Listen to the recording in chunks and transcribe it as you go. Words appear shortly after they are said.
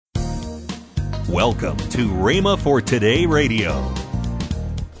Welcome to Rhema for Today Radio.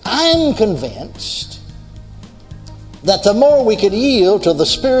 I'm convinced that the more we could yield to the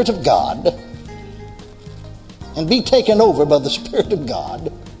Spirit of God and be taken over by the Spirit of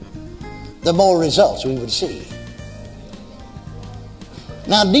God, the more results we would see.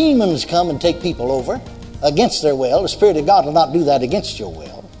 Now, demons come and take people over against their will. The Spirit of God will not do that against your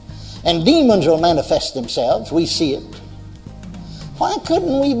will. And demons will manifest themselves. We see it. Why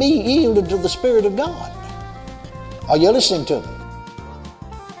couldn't we be yielded to the Spirit of God? Are you listening to me?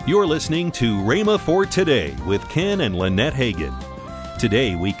 You're listening to Rhema for Today with Ken and Lynette Hagin.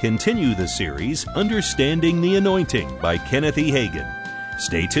 Today we continue the series Understanding the Anointing by Kenneth E. Hagin.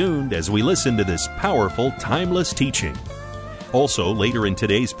 Stay tuned as we listen to this powerful, timeless teaching. Also, later in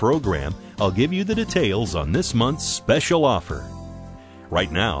today's program, I'll give you the details on this month's special offer.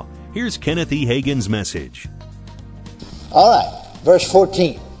 Right now, here's Kenneth E. Hagin's message. All right. Verse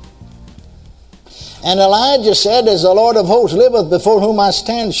 14. And Elijah said, As the Lord of hosts liveth, before whom I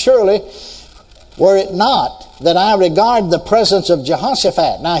stand, surely were it not that I regard the presence of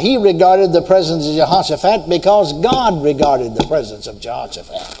Jehoshaphat. Now he regarded the presence of Jehoshaphat because God regarded the presence of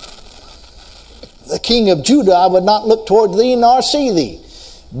Jehoshaphat. The king of Judah, I would not look toward thee nor see thee.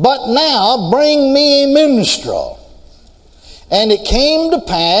 But now bring me a minstrel. And it came to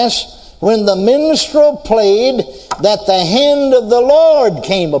pass, when the minstrel played, that the hand of the Lord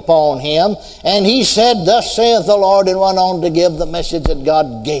came upon him, and he said, Thus saith the Lord, and went on to give the message that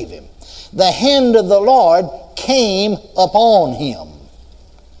God gave him. The hand of the Lord came upon him.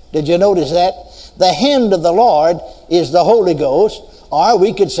 Did you notice that? The hand of the Lord is the Holy Ghost, or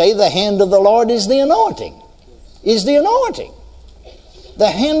we could say the hand of the Lord is the anointing. Is the anointing. The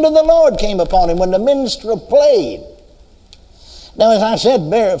hand of the Lord came upon him when the minstrel played. Now, as I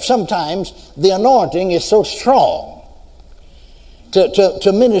said, sometimes the anointing is so strong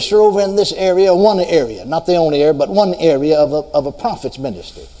to minister over in this area, one area, not the only area, but one area of a prophet's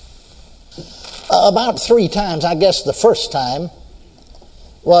ministry. About 3 times, I guess the first time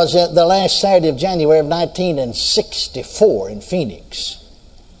was the last Saturday of January of 1964 in Phoenix.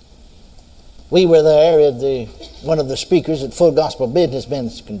 We were there at one of the speakers at Full Gospel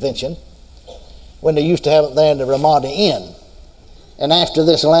Businessmen's Convention when they used to have it there in the Ramada Inn. And after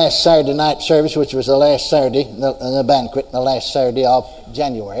this last Saturday night service, which was the last Saturday, the banquet, the last Saturday of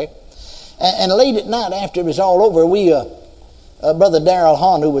January, and late at night after it was all over, Brother Darrell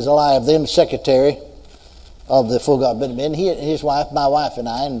Hahn, who was alive then, secretary of the Full God Businessmen, his wife, my wife and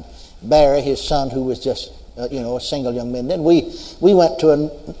I, and Barry, his son, who was just, a single young man. Then we went to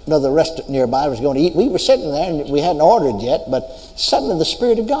another restaurant nearby. I was going to eat. We were sitting there, and we hadn't ordered yet, but suddenly the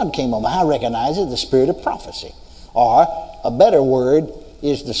Spirit of God came on me. I recognized it, the Spirit of prophecy. Or, a better word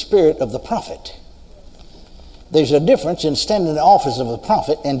is the spirit of the prophet. There's a difference in standing in the office of a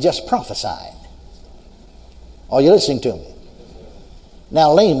prophet and just prophesying. Are you listening to me?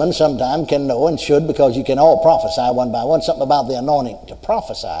 Now, laymen sometimes can know and should, because you can all prophesy one by one, something about the anointing to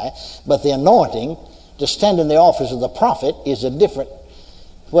prophesy, but the anointing to stand in the office of the prophet is a different,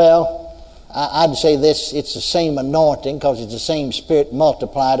 I'd say this, it's the same anointing because it's the same spirit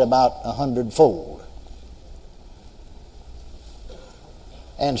multiplied about 100-fold.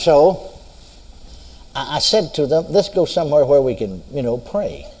 And so I said to them, let's go somewhere where we can,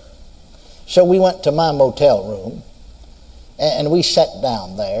 pray. So we went to my motel room, and we sat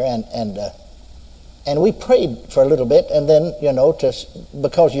down there, and we prayed for a little bit, and then,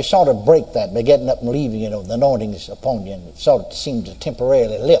 because you sort of break that by getting up and leaving, the anointing is upon you, and it sort of seems to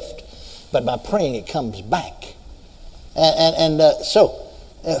temporarily lift. But by praying, it comes back. So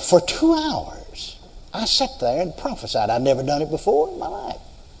for 2 hours, I sat there and prophesied. I'd never done it before in my life.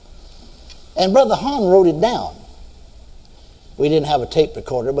 And Brother Hahn wrote it down. We didn't have a tape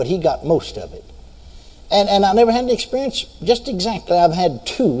recorder, but he got most of it. And I never had an experience just exactly. I've had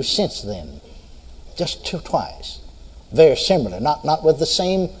 2 since then. Just 2 twice. Very similar. Not with the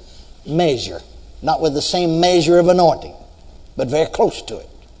same measure. Not with the same measure of anointing. But very close to it.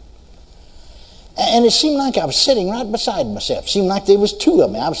 And it seemed like I was sitting right beside myself. It seemed like there was 2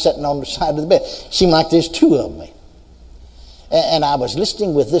 of me. I was sitting on the side of the bed. It seemed like there's 2 of me. And I was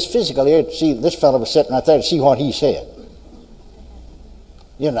listening with this physical ear to see, this fellow was sitting right there to see what he said.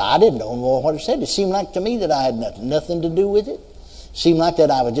 I didn't know more what he said. It seemed like to me that I had nothing to do with it. It seemed like that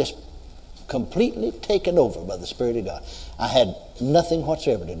I was just completely taken over by the Spirit of God. I had nothing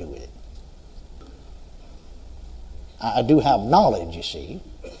whatsoever to do with it. I do have knowledge, you see.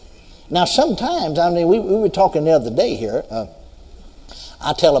 Now, sometimes, we were talking the other day here.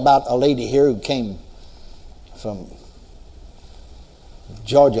 I tell about a lady here who came from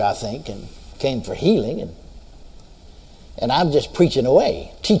Georgia, I think, and came for healing. And I'm just preaching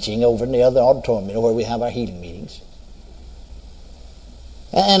away, teaching over in the other auditorium, where we have our healing meetings.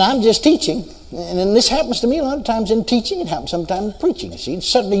 And I'm just teaching. And then this happens to me a lot of times in teaching. It happens sometimes in preaching. See,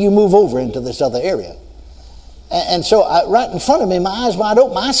 suddenly you move over into this other area. And so right in front of me, my eyes wide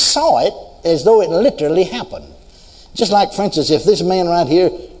open, I saw it as though it literally happened. Just like, for instance, if this man right here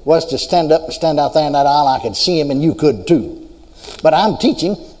was to stand up and stand out there in that aisle, I could see him and you could too. But I'm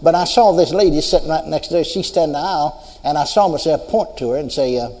teaching, but I saw this lady sitting right next to her. She stood in the aisle, and I saw myself point to her and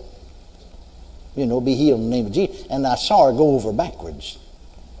say, be healed in the name of Jesus. And I saw her go over backwards.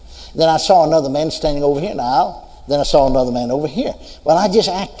 Then I saw another man standing over here in the aisle. Then I saw another man over here. Well, I just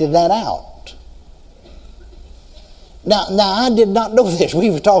acted that out. Now I did not know this. We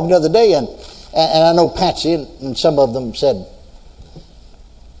were talking the other day, and I know Patsy and some of them said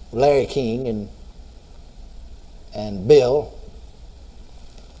Larry King and Bill,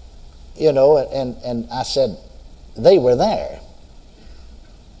 and I said they were there.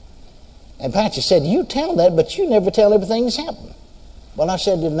 And Patsy said, you tell that, but you never tell everything that's happened. Well, I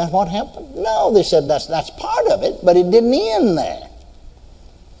said, isn't that what happened? No, they said that's part of it, but it didn't end there.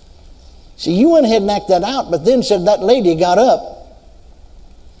 See, you went ahead and acted that out, but then said that lady got up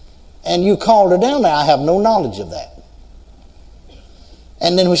and you called her down there. I have no knowledge of that.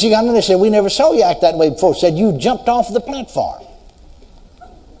 And then when she got in there, said, we never saw you act that way before. Said, you jumped off the platform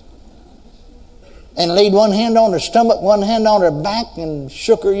and laid one hand on her stomach, one hand on her back, and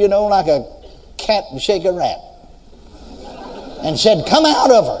shook her, like a cat and shake a rat. And said, come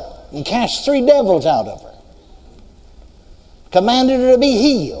out of her, and cast 3 devils out of her. Commanded her to be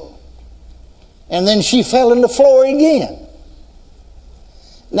healed. And then she fell on the floor again.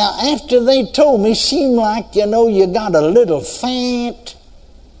 Now, after they told me, seemed like, you got a little faint.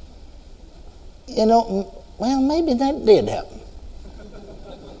 Well, maybe that did happen.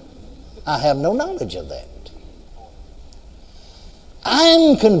 I have no knowledge of that.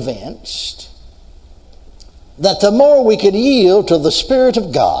 I'm convinced that the more we could yield to the Spirit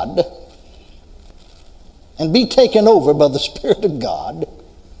of God and be taken over by the Spirit of God,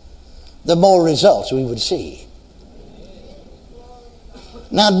 the more results we would see.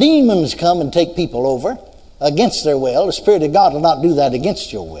 Now, demons come and take people over against their will. The Spirit of God will not do that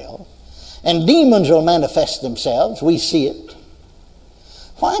against your will. And demons will manifest themselves. We see it.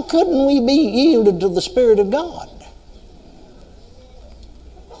 Why couldn't we be yielded to the Spirit of God?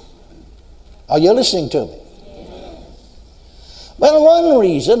 Are you listening to me? Well, one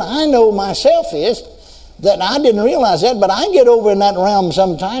reason I know myself is that I didn't realize that, but I get over in that realm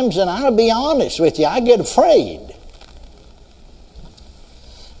sometimes, and I'll be honest with you, I get afraid.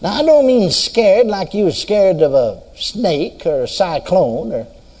 Now, I don't mean scared like you were scared of a snake or a cyclone or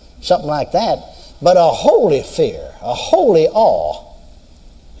something like that, but a holy fear, a holy awe.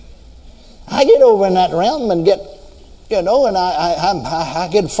 I get over in that realm and get, and I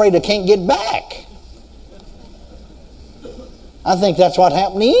get afraid I can't get back. I think that's what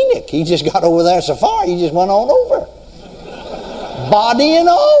happened to Enoch. He just got over there so far, he just went on over. Body and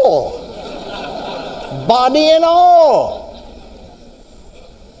all. Body and all.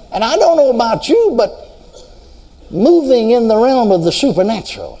 And I don't know about you, but moving in the realm of the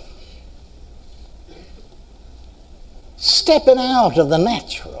supernatural, stepping out of the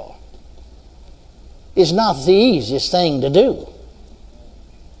natural, is not the easiest thing to do.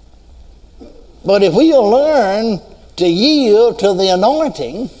 But if we'll learn to yield to the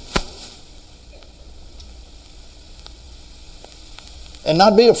anointing and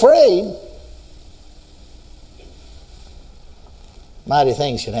not be afraid, mighty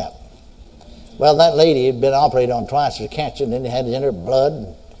things can happen. Well, that lady had been operated on twice for cancer, and then they had it in her blood,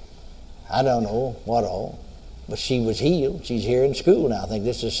 and I don't know what all, but she was healed. She's here in school now. I think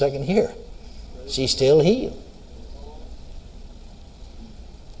this is her 2nd year. She's still healed.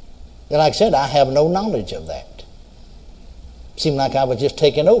 And like I said, I have no knowledge of that. Seemed like I was just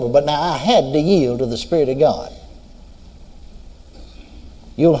taken over, but now I had to yield to the Spirit of God.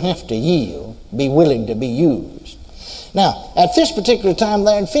 You'll have to yield, be willing to be used. Now, at this particular time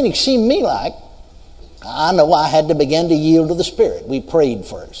there in Phoenix, seemed to me like, I know I had to begin to yield to the Spirit. We prayed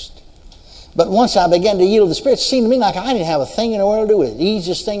first. But once I began to yield to the Spirit, it seemed to me like I didn't have a thing in the world to do with it. The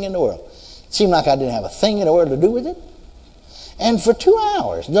easiest thing in the world. It seemed like I didn't have a thing in the world to do with it. And for 2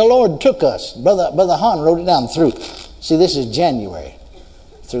 hours, the Lord took us. Brother Hahn wrote it down through. See, this is January.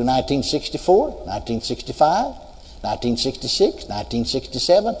 Through 1964, 1965, 1966,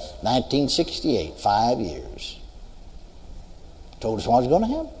 1967, 1968. 5 years. Told us what was going to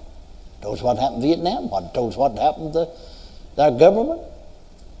happen. Told us what happened in Vietnam. Told us what happened to our government.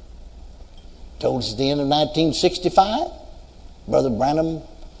 Told us at the end of 1965, Brother Branham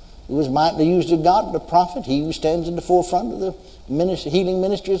who was mightily used of God, the prophet, he who stands in the forefront of the healing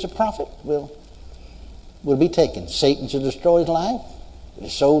ministry as a prophet, will be taken. Satan shall destroy his life, but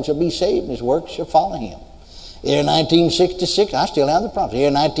his soul shall be saved, and his works shall follow him. Ere 1966, I still have the prophet.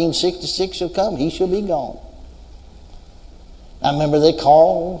 Ere 1966 shall come, he shall be gone. I remember they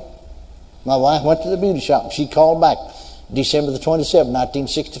called. My wife went to the beauty shop, and she called back December the 27th,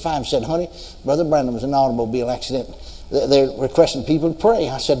 1965, and said, honey, Brother Branham was in an automobile accident. They're requesting people to pray.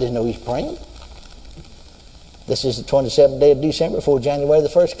 I said, didn't know he's praying. This is the 27th day of December. Before January the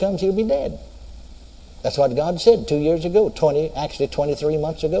 1st comes, he'll be dead. That's what God said 2 years ago, 23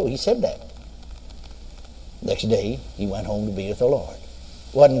 months ago. He said that. Next day, he went home to be with the Lord.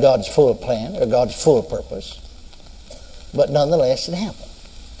 It wasn't God's full plan or God's full purpose, but nonetheless it happened.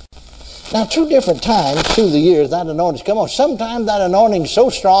 Now, 2 different times through the years, that anointing's come on. Sometimes that anointing's so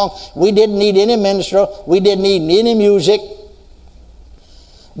strong, we didn't need any minstrel, we didn't need any music.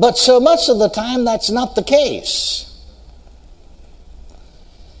 But so much of the time, that's not the case.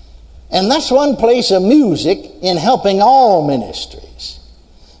 And that's one place of music in helping all ministries.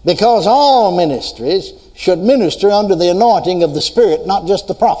 Because all ministries should minister under the anointing of the Spirit, not just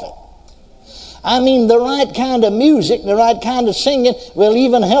the prophet. I mean, the right kind of music, the right kind of singing will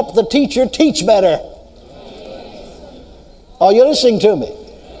even help the teacher teach better. Are you listening to me?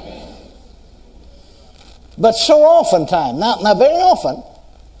 But so oftentimes, now very often,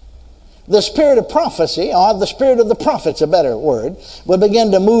 the spirit of prophecy, or the spirit of the prophet's a better word, will begin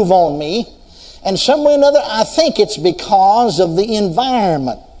to move on me. And some way or another, I think it's because of the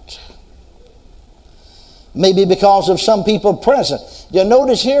environment. Maybe because of some people present. You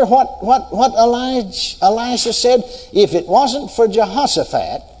notice here what Elisha said? If it wasn't for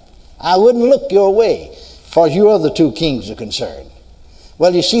Jehoshaphat, I wouldn't look your way, as far as your other 2 kings are concerned.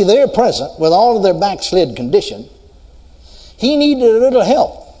 Well, you see, they're present with all of their backslid condition. He needed a little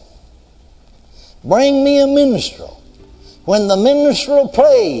help. Bring me a minstrel. When the minstrel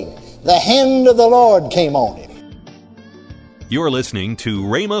played, the hand of the Lord came on him. You're listening to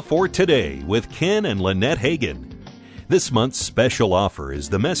Rhema for Today with Ken and Lynette Hagin. This month's special offer is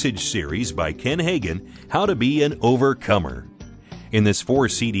the message series by Ken Hagin, How to Be an Overcomer. In this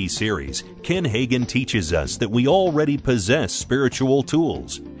 4-CD series, Ken Hagin teaches us that we already possess spiritual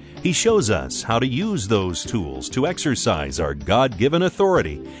tools. He shows us how to use those tools to exercise our God-given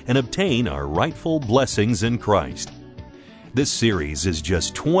authority and obtain our rightful blessings in Christ. This series is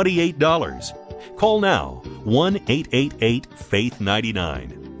just $28. Call now,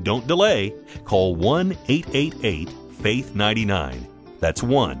 1-888-FAITH-99. Don't delay. Call 1-888-FAITH-99. That's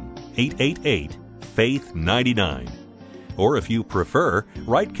 1-888-FAITH-99. Or if you prefer,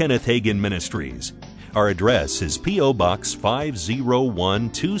 write Kenneth Hagin Ministries. Our address is P.O. Box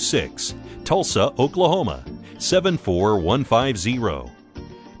 50126, Tulsa, Oklahoma, 74150.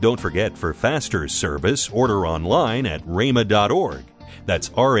 Don't forget, for faster service, order online at rhema.org. That's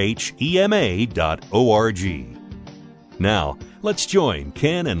rhema.org. Now, let's join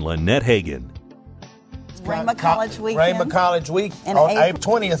Ken and Lynette Hagin. Rhema College Weekend. Rhema College Week on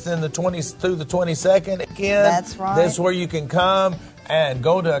April 20th and through the 22nd. Again, that's right. This is where you can come and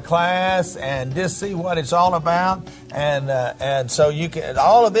go to a class and just see what it's all about. And so you can.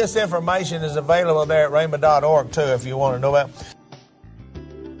 All of this information is available there at rhema.org too, if you want to know about.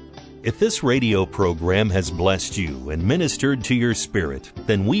 If this radio program has blessed you and ministered to your spirit,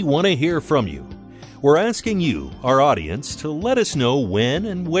 then we want to hear from you. We're asking you, our audience, to let us know when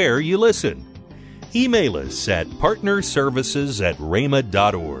and where you listen. Email us at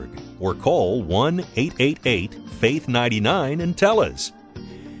partnerservices@rhema.org or call 1-888-FAITH-99 and tell us.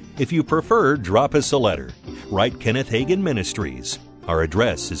 If you prefer, drop us a letter. Write Kenneth Hagin Ministries. Our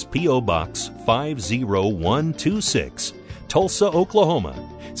address is P.O. Box 50126, Tulsa, Oklahoma,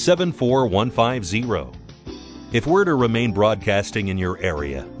 74150. If we're to remain broadcasting in your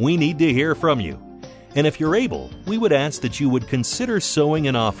area, we need to hear from you. And if you're able, we would ask that you would consider sowing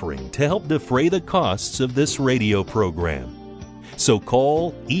an offering to help defray the costs of this radio program. So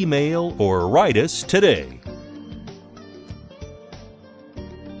call, email, or write us today.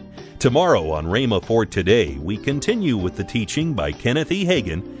 Tomorrow on Rhema for Today, we continue with the teaching by Kenneth E.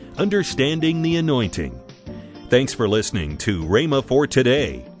 Hagin, Understanding the Anointing. Thanks for listening to Rhema for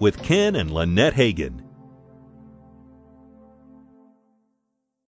Today with Ken and Lynette Hagin.